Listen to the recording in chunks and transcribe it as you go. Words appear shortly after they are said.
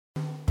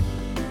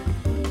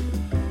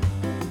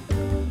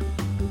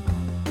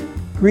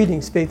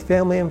Greetings, faith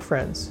family and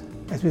friends.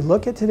 As we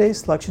look at today's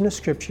selection of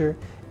scripture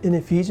in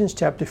Ephesians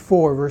chapter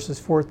 4, verses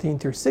 14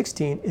 through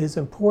 16, it is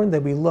important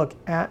that we look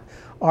at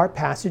our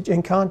passage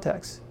in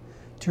context.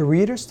 To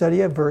read or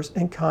study a verse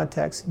in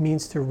context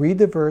means to read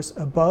the verse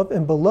above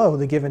and below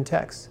the given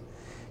text.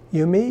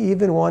 You may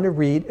even want to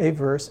read a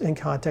verse in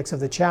context of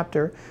the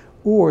chapter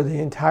or the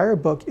entire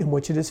book in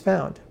which it is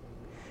found.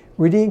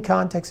 Reading in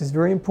context is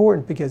very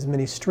important because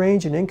many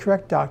strange and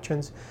incorrect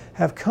doctrines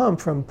have come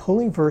from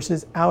pulling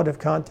verses out of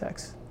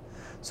context.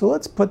 So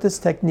let's put this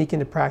technique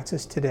into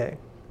practice today.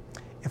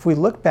 If we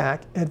look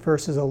back at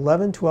verses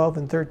 11, 12,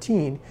 and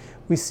 13,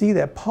 we see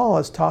that Paul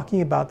is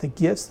talking about the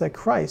gifts that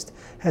Christ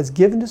has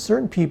given to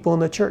certain people in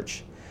the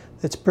church,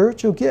 the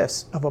spiritual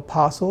gifts of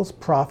apostles,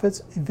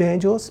 prophets,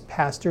 evangelists,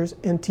 pastors,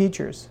 and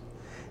teachers.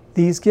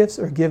 These gifts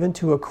are given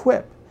to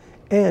equip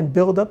and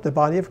build up the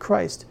body of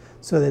Christ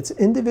so that its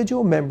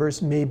individual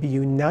members may be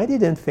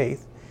united in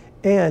faith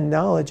and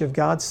knowledge of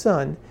God's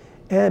Son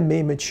and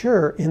may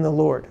mature in the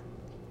Lord.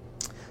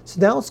 So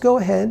now let's go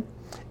ahead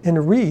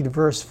and read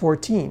verse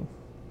 14.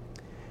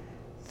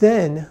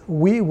 Then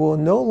we will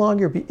no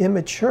longer be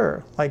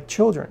immature like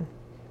children.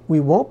 We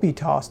won't be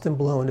tossed and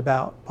blown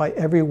about by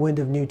every wind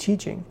of new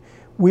teaching.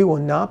 We will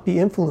not be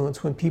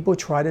influenced when people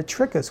try to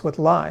trick us with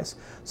lies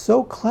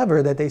so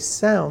clever that they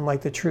sound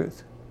like the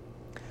truth.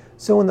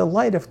 So in the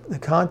light of the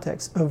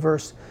context of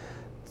verse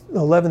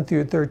 11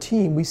 through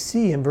 13, we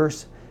see in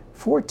verse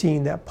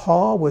 14 that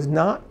Paul was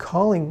not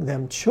calling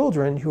them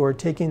children who are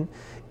taken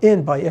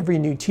in by every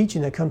new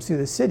teaching that comes through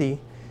the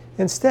city.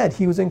 Instead,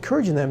 he was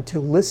encouraging them to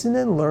listen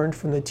and learn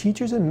from the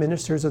teachers and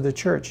ministers of the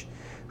church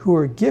who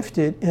are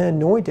gifted and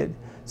anointed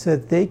so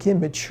that they can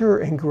mature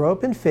and grow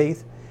up in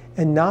faith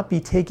and not be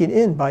taken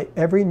in by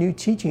every new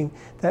teaching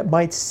that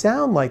might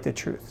sound like the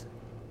truth.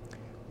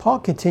 Paul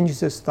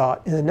continues this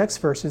thought in the next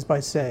verses by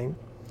saying,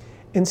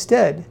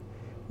 "Instead,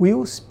 we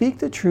will speak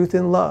the truth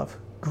in love,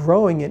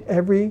 growing in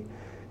every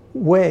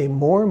way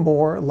more and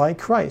more like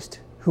Christ,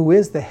 who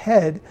is the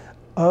head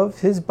of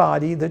his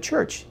body, the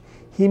church.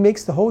 He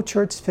makes the whole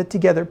church fit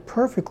together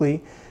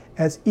perfectly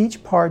as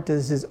each part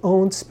does his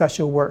own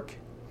special work.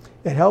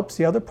 It helps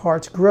the other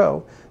parts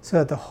grow so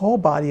that the whole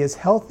body is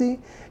healthy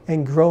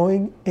and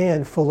growing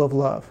and full of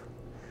love."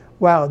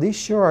 Wow, there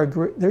sure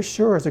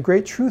is a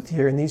great truth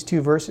here in these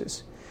two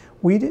verses.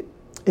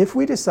 If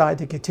we decide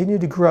to continue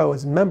to grow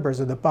as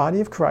members of the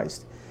body of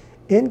Christ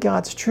in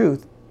God's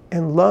truth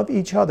and love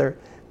each other,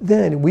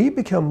 then we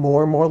become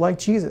more and more like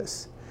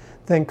Jesus.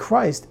 Then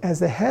Christ, as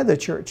the head of the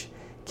church,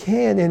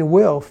 can and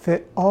will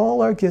fit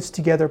all our gifts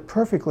together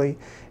perfectly,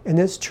 and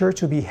this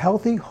church will be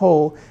healthy,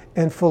 whole,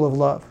 and full of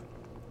love.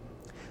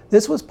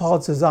 This was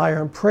Paul's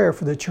desire and prayer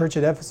for the church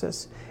at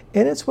Ephesus,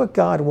 and it's what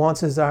God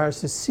wants and desires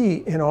to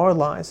see in our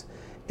lives,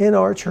 in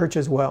our church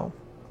as well.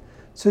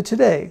 So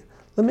today,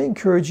 let me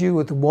encourage you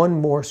with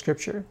one more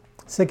scripture,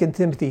 2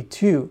 Timothy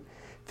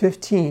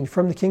 2:15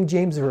 from the King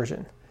James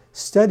Version.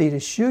 "Study to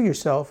shew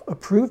yourself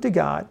approved to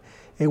God,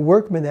 a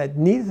workman that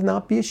needeth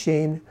not be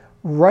ashamed,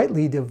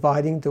 rightly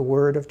dividing the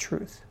word of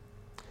truth."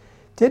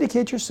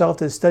 Dedicate yourself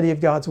to the study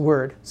of God's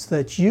word so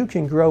that you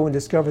can grow and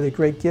discover the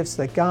great gifts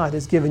that God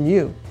has given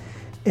you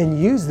and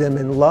use them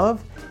in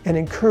love and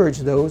encourage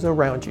those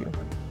around you.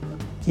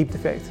 Keep the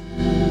faith.